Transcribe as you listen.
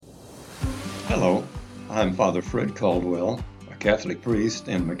Hello, I'm Father Fred Caldwell, a Catholic priest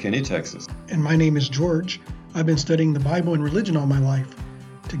in McKinney, Texas. And my name is George. I've been studying the Bible and religion all my life.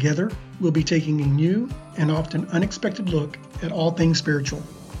 Together, we'll be taking a new and often unexpected look at all things spiritual.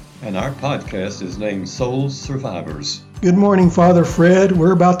 And our podcast is named Soul Survivors. Good morning, Father Fred.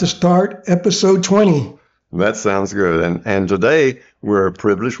 We're about to start episode 20. That sounds good. And today, we're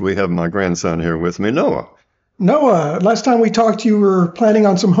privileged. We have my grandson here with me, Noah. Noah, last time we talked, you were planning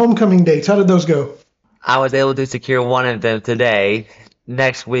on some homecoming dates. How did those go? I was able to secure one of them today.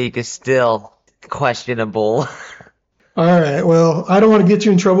 Next week is still questionable. All right. Well, I don't want to get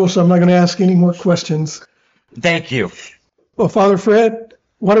you in trouble, so I'm not going to ask any more questions. Thank you. Well, Father Fred,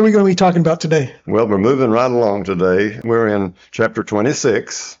 what are we going to be talking about today? Well, we're moving right along today. We're in chapter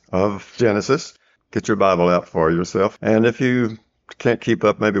 26 of Genesis. Get your Bible out for yourself. And if you can't keep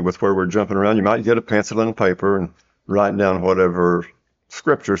up maybe with where we're jumping around, you might get a pencil and paper and write down whatever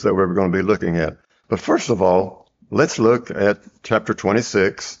scriptures that we're going to be looking at. But first of all, let's look at chapter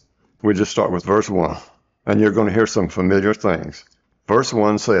 26. We just start with verse 1, and you're going to hear some familiar things. Verse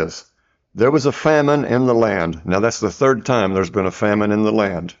 1 says, "There was a famine in the land." Now that's the third time there's been a famine in the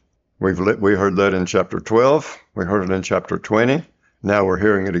land. We heard that in chapter 12. We heard it in chapter 20. Now we're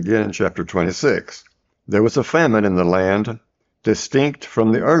hearing it again in chapter 26. There was a famine in the land, distinct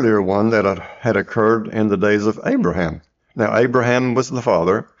from the earlier one that had occurred in the days of Abraham. Now, Abraham was the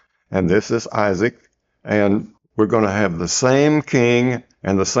father, and this is Isaac, and we're going to have the same king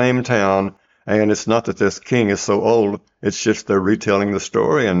and the same town, and it's not that this king is so old, it's just they're retelling the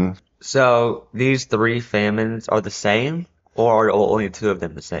story. And So these three famines are the same, or are only two of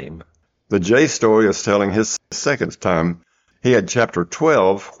them the same? the J story is telling his second time. He had chapter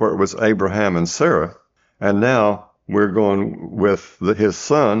 12, where it was Abraham and Sarah, and now we're going with his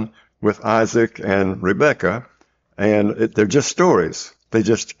son, with Isaac and Rebekah, and they're just stories. They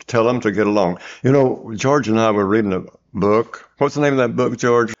just tell them to get along. You know, George and I were reading a book. What's the name of that book,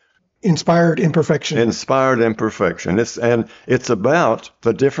 George? Inspired Imperfection. Inspired Imperfection. It's about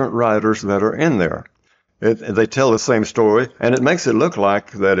the different writers that are in there. They tell the same story, and it makes it look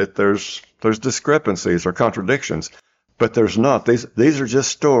like that there's discrepancies or contradictions, but there's not. These are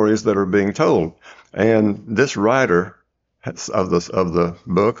just stories that are being told. And this writer of the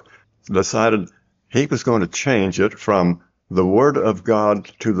book decided he was going to change it from the Word of God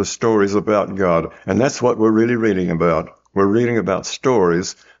to the stories about God. And that's what we're really reading about. We're reading about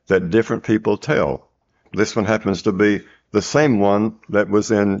stories that different people tell. This one happens to be the same one that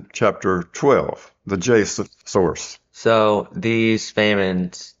was in chapter 12, the J source. So these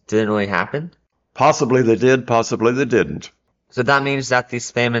famines didn't really happen? Possibly they did, possibly they didn't. So that means that these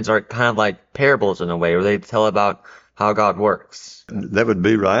famines are kind of like parables in a way, where they tell about how God works. That would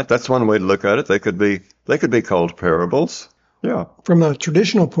be right. That's one way to look at it. They could be called parables. Yeah. From a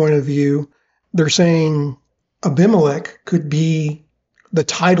traditional point of view, they're saying Abimelech could be the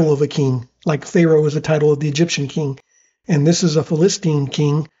title of a king, like Pharaoh is the title of the Egyptian king. And this is a Philistine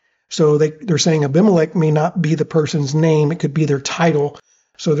king. So they're saying Abimelech may not be the person's name. It could be their title.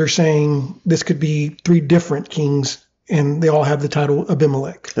 So they're saying this could be three different kings, and they all have the title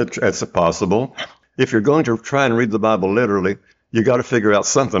Abimelech. That's possible. If you're going to try and read the Bible literally, you got to figure out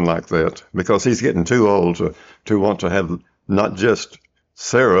something like that, because he's getting too old to want to have not just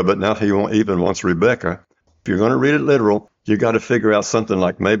Sarah, but now he even wants Rebekah. If you're going to read it literal, you got to figure out something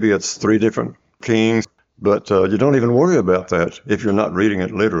like maybe it's three different kings, but you don't even worry about that if you're not reading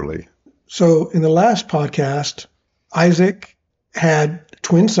it literally. So in the last podcast, Isaac had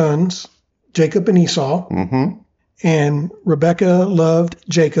twin sons, Jacob and Esau. Mm-hmm. And Rebekah loved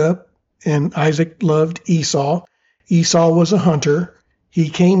Jacob, and Isaac loved Esau. Esau was a hunter. He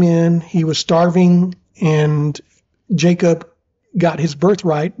came in, he was starving, and Jacob got his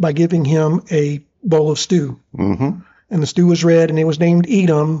birthright by giving him a bowl of stew. Mm-hmm. And the stew was red, and it was named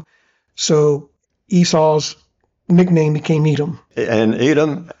Edom. So Esau's nickname became Edom. And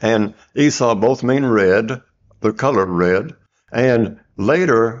Edom and Esau both mean red, the color red. And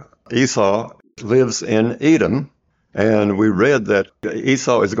later, Esau lives in Edom. And we read that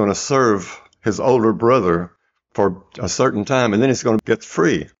Esau is going to serve his older brother for a certain time, and then he's going to get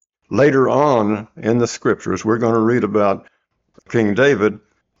free. Later on in the scriptures, we're going to read about King David.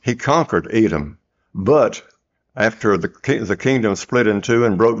 He conquered Edom, but after the kingdom split in two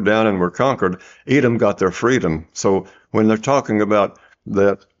and broke down and were conquered, Edom got their freedom. So when they're talking about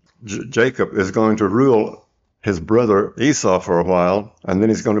that Jacob is going to rule his brother Esau for a while, and then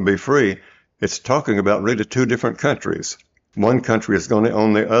he's going to be free, it's talking about really two different countries. One country is going to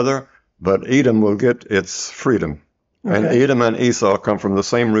own the other, but Edom will get its freedom. Okay. And Edom and Esau come from the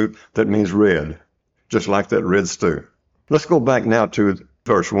same root that means red, just like that red stew. Let's go back now to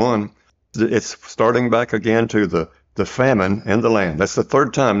verse 1. It's starting back again to the famine in the land. That's the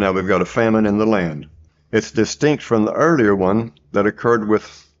third time now we've got a famine in the land. It's distinct from the earlier one that occurred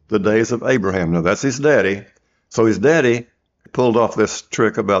with the days of Abraham. Now, that's his daddy. So his daddy pulled off this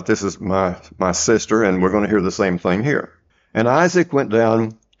trick about this is my sister, and we're going to hear the same thing here. And Isaac went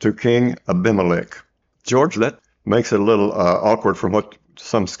down to King Abimelech. George, that makes it a little awkward from what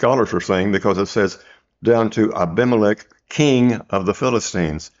some scholars are saying, because it says down to Abimelech, king of the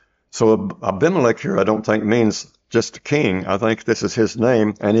Philistines. So Abimelech here I don't think means just a king. I think this is his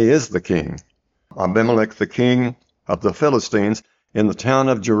name, and he is the king. Abimelech, the king of the Philistines, in the town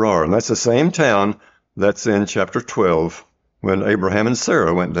of Gerar. And that's the same town that's in chapter 12 when Abraham and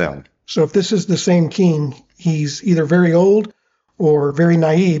Sarah went down. So if this is the same king, he's either very old or very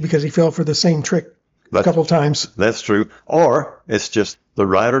naive because he fell for the same trick a couple times. That's true. Or it's just the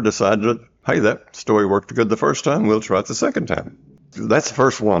writer decided, hey, that story worked good the first time, we'll try it the second time. That's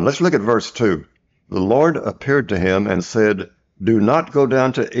verse 1. Let's look at verse 2. The Lord appeared to him and said, do not go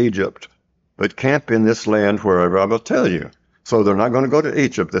down to Egypt, but camp in this land wherever I will tell you. So they're not going to go to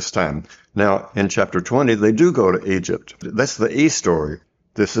Egypt this time. Now, in chapter 20, they do go to Egypt. That's the E story.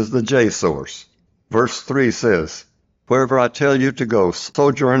 This is the J source. Verse 3 says, wherever I tell you to go,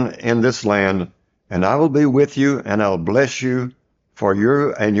 sojourn in this land, and I will be with you, and I'll bless you for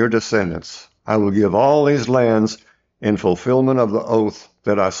you and your descendants. I will give all these lands in fulfillment of the oath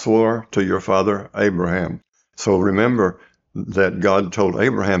that I swore to your father Abraham. So remember that God told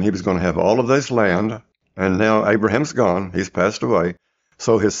Abraham he was going to have all of this land, and now Abraham's gone. He's passed away.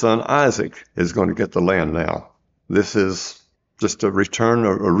 So his son Isaac is going to get the land now. This is just a return, a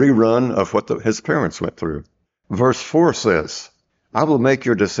rerun of what his parents went through. Verse 4 says, I will make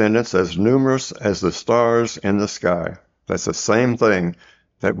your descendants as numerous as the stars in the sky. That's the same thing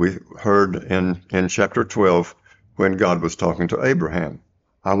that we heard in chapter 12 when God was talking to Abraham.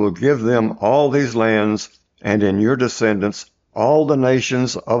 I will give them all these lands, and in your descendants all the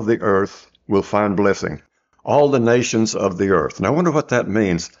nations of the earth will find blessing. All the nations of the earth. And I wonder what that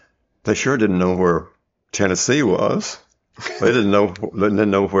means. They sure didn't know where Tennessee was. They didn't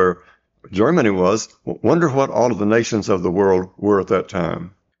know where Germany was. Wonder what all of the nations of the world were at that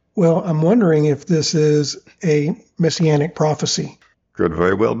time. Well, I'm wondering if this is a messianic prophecy. Could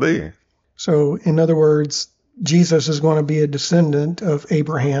very well be. So, in other words, Jesus is going to be a descendant of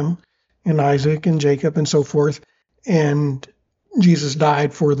Abraham and Isaac and Jacob and so forth. And Jesus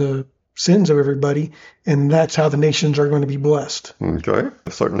died for the sins of everybody, and that's how the nations are going to be blessed. Okay,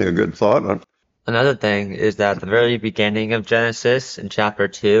 certainly a good thought. Another thing is that at the very beginning of Genesis, in chapter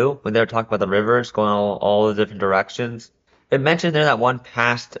 2, when they were talking about the rivers going all the different directions, it mentioned there that one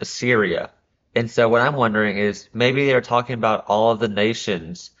passed Assyria. And so what I'm wondering is maybe they were talking about all of the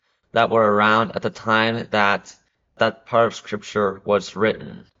nations that were around at the time that that part of Scripture was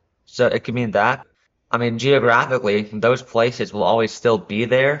written. So it could mean that. I mean, geographically, those places will always still be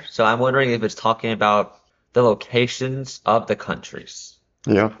there. So I'm wondering if it's talking about the locations of the countries.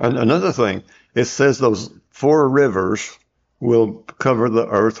 Yeah, and another thing, it says those 4 rivers will cover the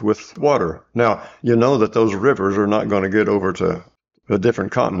earth with water. Now, you know that those rivers are not going to get over to a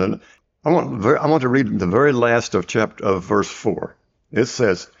different continent. I want to read the very last of verse 4. It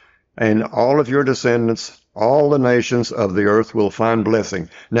says, and all of your descendants, all the nations of the earth will find blessing.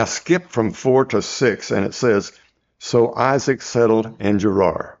 Now skip from 4 to 6, and it says, so Isaac settled in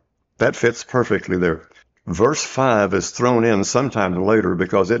Gerar. That fits perfectly there. Verse 5 is thrown in sometime later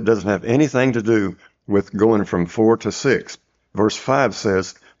because it doesn't have anything to do with going from 4 to 6. Verse 5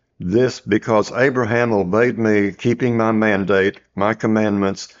 says, this because Abraham obeyed me, keeping my mandate, my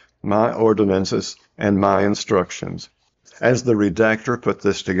commandments, my ordinances, and my instructions. As the redactor put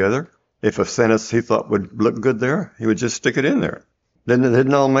this together, if a sentence he thought would look good there, he would just stick it in there. Then it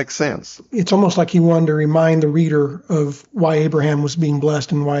didn't all make sense. It's almost like he wanted to remind the reader of why Abraham was being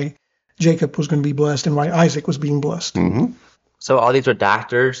blessed and why Jacob was going to be blessed and why Isaac was being blessed. Mm-hmm. So are these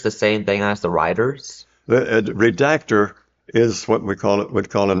redactors the same thing as the writers? The redactor is what would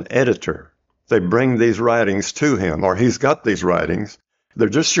call an editor. They bring these writings to him, or he's got these writings. They're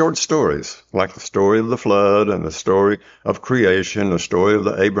just short stories, like the story of the flood and the story of creation, the story of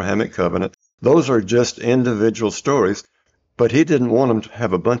the Abrahamic covenant. Those are just individual stories, but he didn't want them to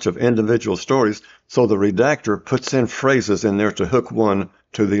have a bunch of individual stories, so the redactor puts in phrases in there to hook one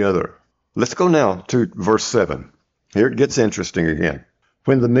to the other. Let's go now to verse 7. Here it gets interesting again.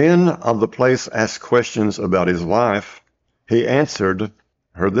 When the men of the place asked questions about his wife, he answered,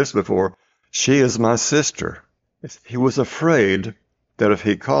 heard this before, she is my sister. He was afraid that if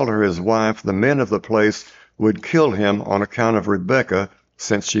he called her his wife, the men of the place would kill him on account of Rebekah,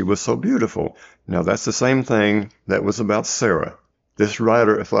 since she was so beautiful. Now that's the same thing that was about Sarah. this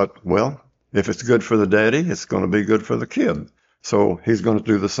writer thought, well, if it's good for the daddy, it's going to be good for the kid. So he's going to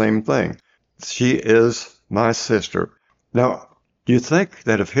do the same thing. She is my sister. Now, do you think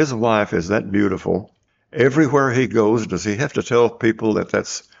that if his wife is that beautiful, everywhere he goes, does he have to tell people that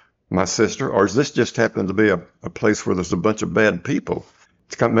that's my sister? Or does this just happen to be a place where there's a bunch of bad people?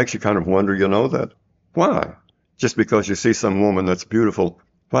 It kind of makes you kind of wonder, that why? Just because you see some woman that's beautiful,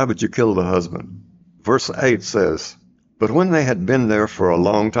 why would you kill the husband? Verse 8 says, but when they had been there for a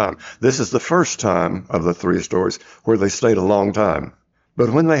long time, this is the first time of the 3 stories where they stayed a long time. But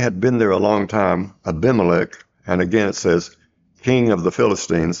when they had been there a long time, Abimelech, and again it says, king of the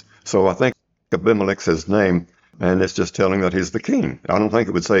Philistines. So I think Abimelech's his name, and it's just telling that he's the king. I don't think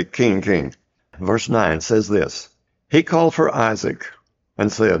it would say king. Verse 9 says this, he called for Isaac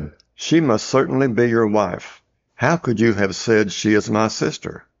and said, she must certainly be your wife. How could you have said she is my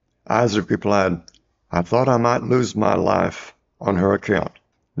sister? Isaac replied, I thought I might lose my life on her account.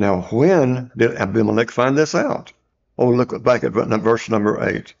 Now, when did Abimelech find this out? Oh, look back at verse number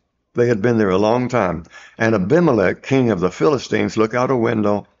 8. They had been there a long time. And Abimelech, king of the Philistines, looked out a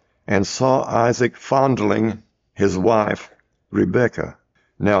window and saw Isaac fondling his wife, Rebekah.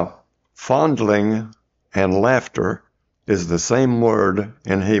 Now, fondling and laughter is the same word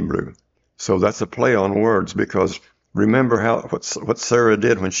in Hebrew. So that's a play on words, because remember what Sarah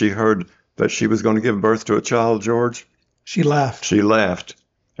did when she heard that she was going to give birth to a child, George? She laughed. She laughed.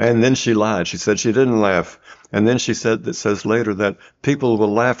 And then she lied. She said she didn't laugh. And then she said, it says later that people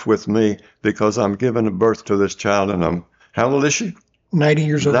will laugh with me because I'm giving birth to this child. And how old is she? 90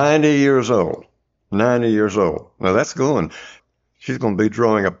 years old. 90 years old. 90 years old. Now that's going. She's going to be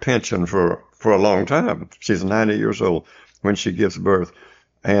drawing a pension for a long time. She's 90 years old when she gives birth.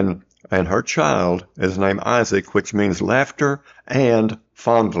 And her child is named Isaac, which means laughter and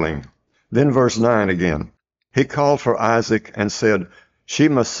fondling. Then verse 9 again. He called for Isaac and said, she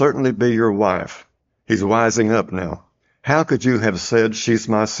must certainly be your wife. He's wising up now. How could you have said she's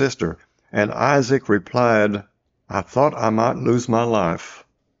my sister? And Isaac replied, I thought I might lose my life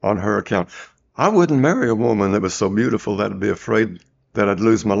on her account. I wouldn't marry a woman that was so beautiful that I'd be afraid that I'd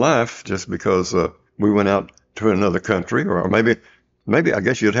lose my life just because we went out to another country. Or maybe I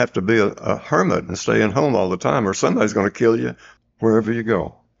guess you'd have to be a hermit and stay in home all the time, or somebody's going to kill you wherever you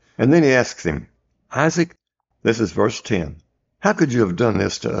go. And then he asks him, Isaac, this is verse 10, how could you have done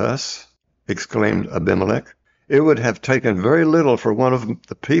this to us? Exclaimed Abimelech. It would have taken very little for one of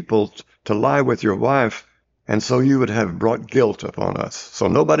the people to lie with your wife, and so you would have brought guilt upon us. So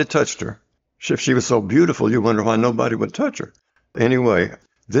nobody touched her. If she was so beautiful, you wonder why nobody would touch her. Anyway,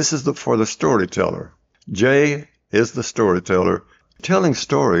 this is for the storyteller. Jay is the storyteller. Telling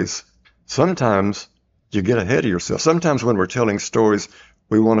stories, sometimes you get ahead of yourself. Sometimes when we're telling stories,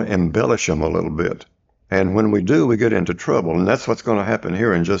 we want to embellish them a little bit. And when we do, we get into trouble. And that's what's going to happen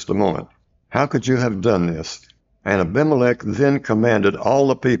here in just a moment. How could you have done this? And Abimelech then commanded all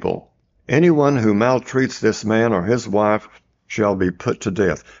the people, anyone who maltreats this man or his wife shall be put to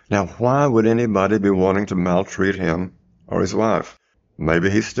death. Now, why would anybody be wanting to maltreat him or his wife? Maybe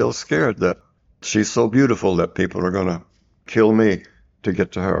he's still scared that she's so beautiful that people are going to kill me to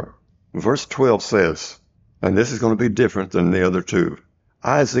get to her. Verse 12 says, and this is going to be different than the other two,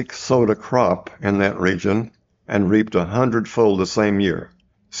 Isaac sowed a crop in that region and reaped 100-fold the same year,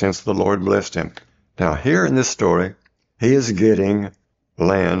 since the Lord blessed him. Now here in this story, he is getting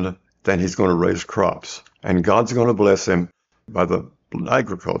land that he's going to raise crops, and God's going to bless him by the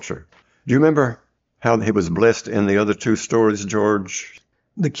agriculture. Do you remember how he was blessed in the other 2 stories, George?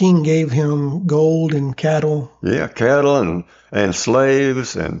 The king gave him gold and cattle. Yeah, cattle and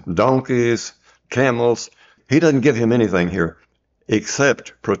slaves and donkeys, camels. He doesn't give him anything here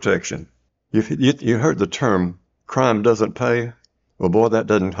except protection. You heard the term, crime doesn't pay? Well, boy, that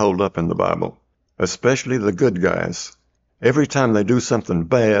doesn't hold up in the Bible, especially the good guys. Every time they do something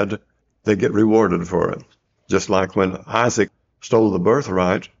bad, they get rewarded for it. Just like when Isaac stole the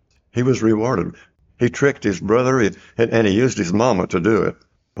birthright, he was rewarded. He tricked his brother, and he used his mama to do it.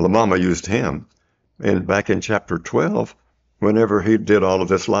 Well, the mama used him. And back in chapter 12, whenever he did all of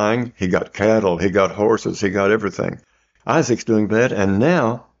this lying, he got cattle, he got horses, he got everything. Isaac's doing bad, and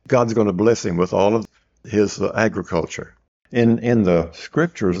now God's going to bless him with all of his agriculture. In the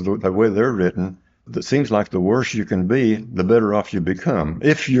scriptures, the way they're written, it seems like the worse you can be, the better off you become,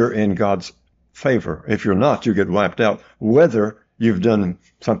 if you're in God's favor. If you're not, you get wiped out, whether you've done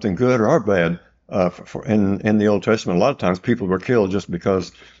something good or bad. In the Old Testament, a lot of times people were killed just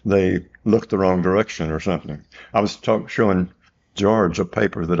because they looked the wrong direction or something. I was showing George a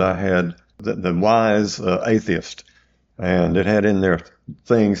paper that I had, the Wise Atheist, and it had in there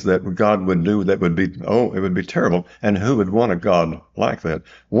things that God would do that would be, it would be terrible. And who would want a God like that?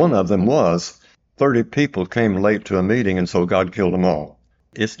 One of them was 30 people came late to a meeting, and so God killed them all.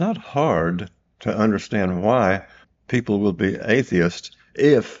 It's not hard to understand why people will be atheists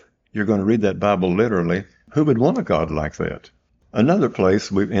if you're going to read that Bible literally. Who would want a God like that? Another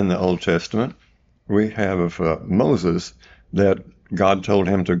place in the Old Testament, we have of Moses, that God told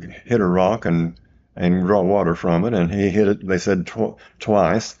him to hit a rock and draw water from it, and he hit it, they said,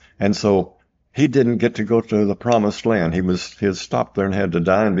 twice. And so he didn't get to go to the promised land. He had stopped there and had to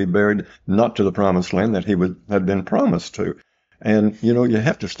die and be buried, not to the promised land that he had been promised to. And, you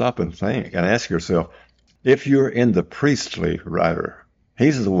have to stop and think and ask yourself, if you're in the priestly rider,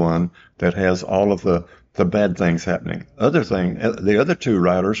 he's the one that has all of the bad things happening. The other two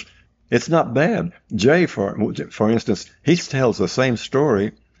riders, it's not bad. Jay, for instance, he tells the same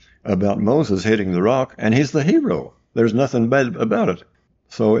story about Moses hitting the rock, and he's the hero. There's nothing bad about it.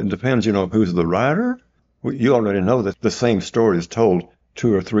 So it depends, who's the writer. You already know that the same story is told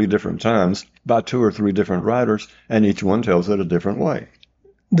 2 or 3 different times by 2 or 3 different writers, and each one tells it a different way.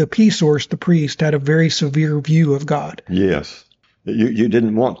 The P source, the priest, had a very severe view of God. Yes. You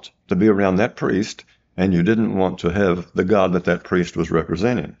didn't want to be around that priest, and you didn't want to have the God that priest was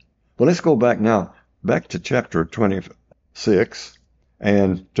representing. Well, let's go back to chapter 26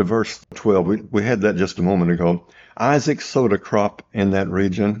 and to verse 12. We had that just a moment ago. Isaac sowed a crop in that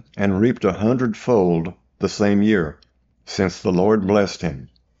region and reaped 100-fold the same year, since the Lord blessed him.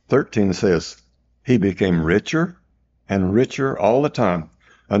 13 says, he became richer and richer all the time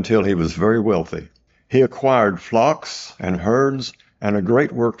until he was very wealthy. He acquired flocks and herds and a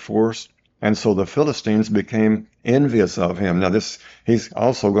great workforce, and so the Philistines became envious of him. Now he's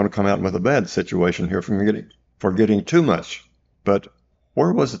also going to come out with a bad situation here for getting too much. But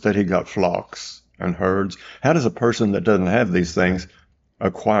where was it that he got flocks and herds? How does a person that doesn't have these things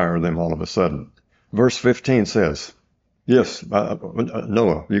acquire them all of a sudden? Verse 15 says, yes,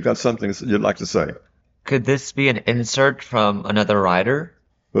 Noah, you got something you'd like to say? Could this be an insert from another writer?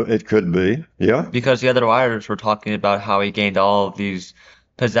 Well, it could be, yeah. Because the other writers were talking about how he gained all of these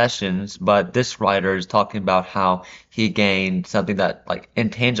possessions, but this writer is talking about how he gained something that, like,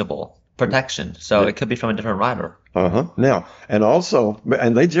 intangible protection. So it could be from a different writer. Now,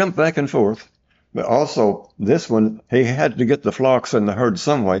 and they jump back and forth. But also, this one, he had to get the flocks and the herds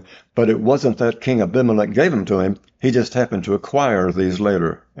some way, but it wasn't that King Abimelech gave them to him. He just happened to acquire these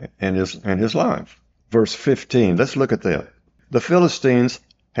later in his life. Verse 15, let's look at that. The Philistines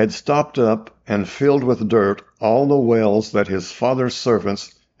had stopped up and filled with dirt all the wells that his father's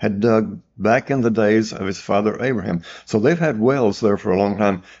servants had dug back in the days of his father Abraham. So they've had wells there for a long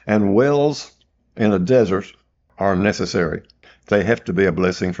time, and wells in a desert are necessary. They have to be a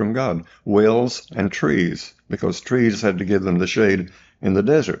blessing from God. Wells and trees, because trees had to give them the shade in the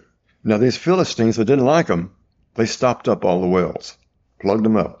desert. Now these Philistines that didn't like them, they stopped up all the wells, plugged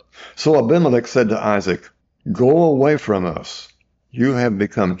them up. So Abimelech said to Isaac, go away from us. You have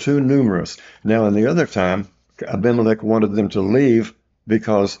become too numerous. Now in the other time, Abimelech wanted them to leave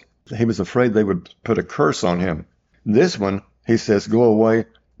because he was afraid they would put a curse on him. This one, he says, go away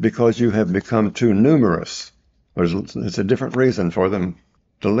because you have become too numerous. It's a different reason for them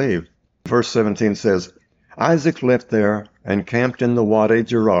to leave. Verse 17 says, Isaac left there and camped in the Wadi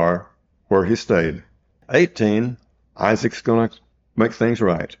Gerar, where he stayed. 18, Isaac's going to make things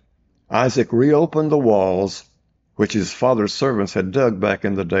right. Isaac reopened the walls which his father's servants had dug back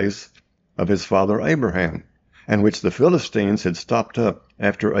in the days of his father Abraham, and which the Philistines had stopped up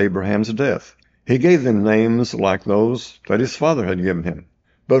after Abraham's death. He gave them names like those that his father had given him.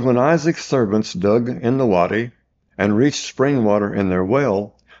 But when Isaac's servants dug in the wadi and reached spring water in their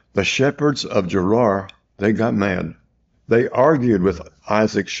well, the shepherds of Gerar, they got mad. They argued with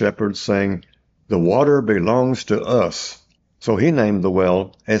Isaac's shepherds, saying, the water belongs to us. So he named the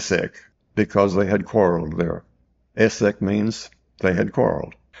well Esek, because they had quarreled there. Esek means they had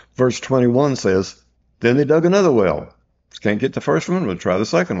quarreled. Verse 21 says, then they dug another well. Can't get the first one, we'll try the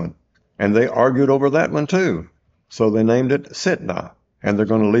second one. And they argued over that one too. So they named it Sitnah, and they're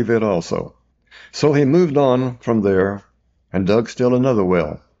going to leave it also. So he moved on from there and dug still another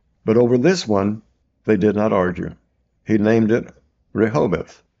well. But over this one, they did not argue. He named it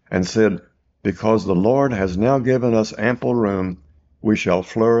Rehoboth and said, because the Lord has now given us ample room, we shall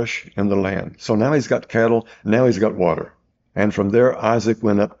flourish in the land. So now he's got cattle, now he's got water. And from there, Isaac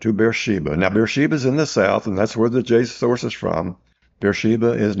went up to Beersheba. Now, Beersheba is in the south, and that's where the J source is from.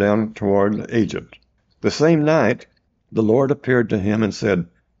 Beersheba is down toward Egypt. The same night, the Lord appeared to him and said,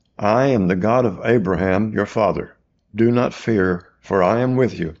 I am the God of Abraham, your father. Do not fear, for I am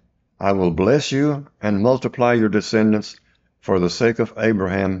with you. I will bless you and multiply your descendants for the sake of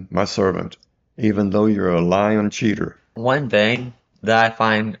Abraham, my servant, even though you're a lying cheater. One thing that I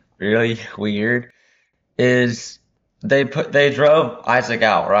find really weird is they drove Isaac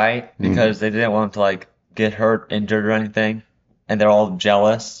out, right? Because they didn't want him to like get hurt, injured, or anything, and they're all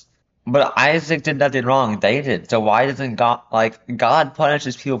jealous. But Isaac did nothing wrong. They did. So why doesn't God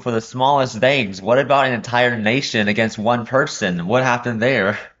punishes people for the smallest things? What about an entire nation against one person? What happened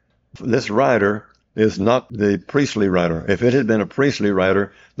there? This writer is not the priestly writer. If it had been a priestly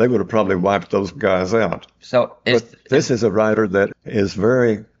writer, they would have probably wiped those guys out. So But this is a writer that is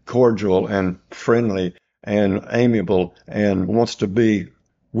very cordial and friendly and amiable and wants to be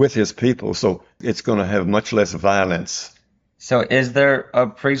with his people. So it's going to have much less violence. So is there a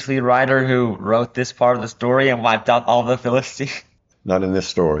priestly writer who wrote this part of the story and wiped out all the Philistines? Not in this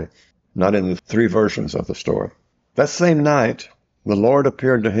story. Not in the three versions of the story. That same night, the Lord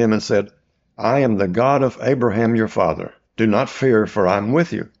appeared to him and said, I am the God of Abraham your father. Do not fear, for I am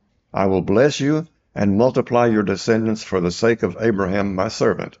with you. I will bless you and multiply your descendants for the sake of Abraham my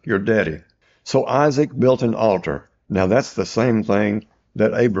servant, your daddy. So Isaac built an altar. Now that's the same thing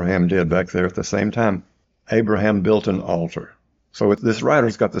that Abraham did back there at the same time. Abraham built an altar. So this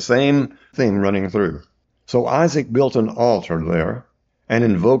writer's got the same theme running through. So Isaac built an altar there and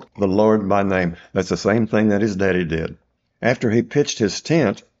invoked the Lord by name. That's the same thing that his daddy did. After he pitched his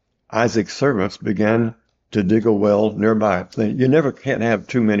tent, Isaac's servants began to dig a well nearby. You never can't have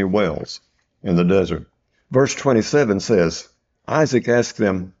too many wells in the desert. Verse 27 says, Isaac asked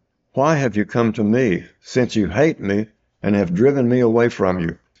them, why have you come to me, since you hate me and have driven me away from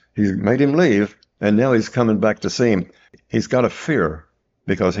you? He made him leave, and now he's coming back to see him. He's got a fear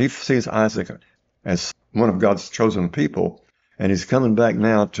because he sees Isaac as one of God's chosen people, and he's coming back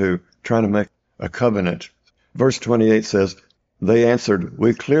now to try to make a covenant. Verse 28 says, they answered,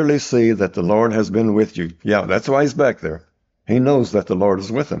 we clearly see that the Lord has been with you. Yeah, that's why he's back there. He knows that the Lord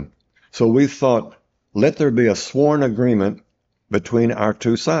is with him. So we thought, let there be a sworn agreement between our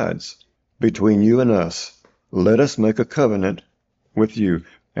two sides, between you and us. Let us make a covenant with you.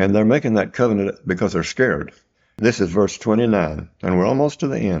 And they're making that covenant because they're scared. This is verse 29, and we're almost to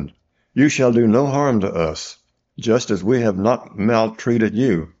the end. You shall do no harm to us, just as we have not maltreated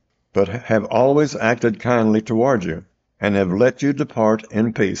you, but have always acted kindly toward you, and have let you depart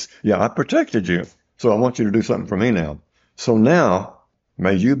in peace. Yeah, I protected you, so I want you to do something for me now. So now,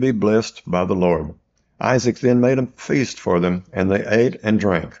 may you be blessed by the Lord. Isaac then made a feast for them, and they ate and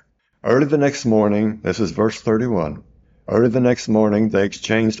drank. Early the next morning, this is verse 31, early the next morning they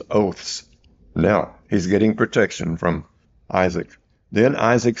exchanged oaths. Now, he's getting protection from Isaac. Then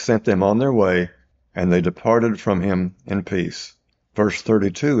Isaac sent them on their way, and they departed from him in peace. Verse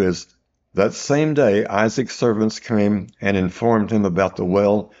 32 is, that same day Isaac's servants came and informed him about the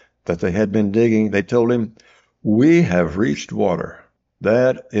well that they had been digging. They told him, we have reached water.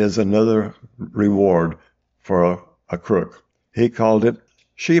 That is another reward for a crook. He called it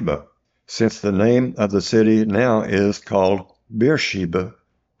Sheba, since the name of the city now is called Beersheba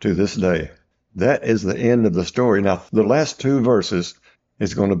to this day. That is the end of the story. Now, the last two verses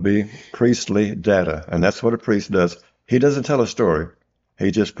is going to be priestly data, and that's what a priest does. He doesn't tell a story.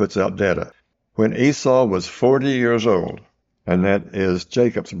 He just puts out data. When Esau was 40 years old, and that is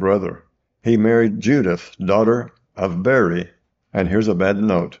Jacob's brother, he married Judith, daughter of Beri, and here's a bad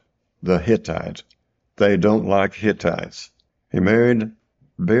note, the Hittite. They don't like Hittites. He married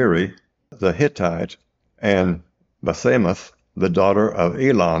Beri, the Hittite, and Basemath, the daughter of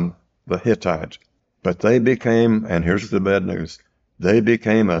Elon, the Hittite. But they became, and here's the bad news, they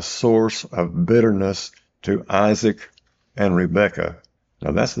became a source of bitterness to Isaac and Rebekah.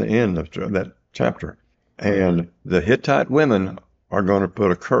 Now that's the end of that chapter. And the Hittite women are going to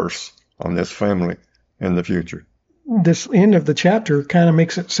put a curse on this family in the future. This end of the chapter kind of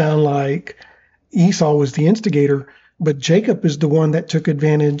makes it sound like Esau was the instigator, but Jacob is the one that took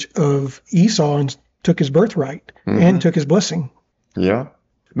advantage of Esau and took his birthright and took his blessing. Yeah.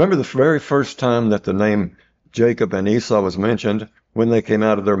 Remember the very first time that the name Jacob and Esau was mentioned, when they came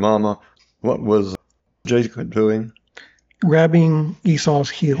out of their mama, what was Jacob doing? Grabbing Esau's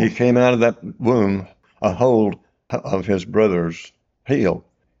heel. He came out of that womb, a hold of his brother's heel.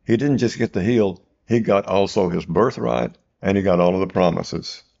 He didn't just get the heel, he got also his birthright, and he got all of the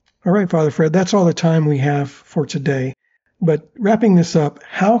promises. All right, Father Fred, that's all the time we have for today. But wrapping this up,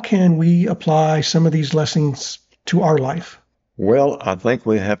 how can we apply some of these lessons to our life? Well, I think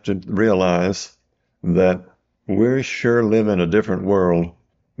we have to realize that we sure live in a different world.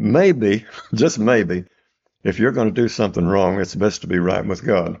 Maybe, just maybe, if you're going to do something wrong, it's best to be right with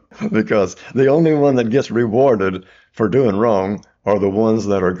God, because the only one that gets rewarded for doing wrong are the ones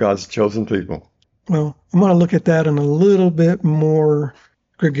that are God's chosen people. Well, I'm going to look at that in a little bit more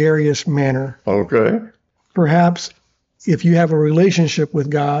gregarious manner. Okay. Perhaps if you have a relationship with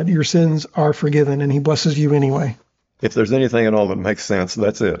God, your sins are forgiven and he blesses you anyway. If there's anything at all that makes sense,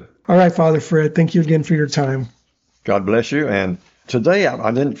 that's it. All right, Father Fred, thank you again for your time. God bless you. And today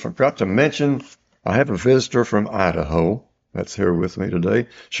I forgot to mention, I have a visitor from Idaho that's here with me today.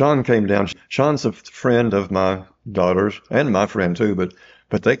 Sean came down. Sean's a friend of my daughter's and my friend too, but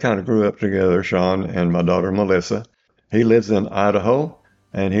they kind of grew up together, Sean and my daughter Melissa. He lives in Idaho,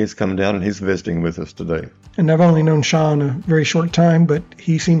 and he's come down and he's visiting with us today. And I've only known Sean a very short time, but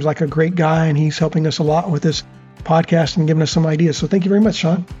he seems like a great guy, and he's helping us a lot with this podcast and giving us some ideas. So thank you very much,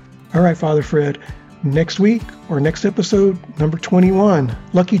 Sean. All right, Father Fred, next week or next episode, number 21,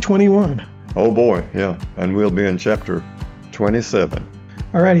 Lucky 21. Oh boy, yeah. And we'll be in chapter 27.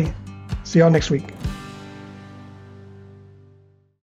 All righty. See y'all next week.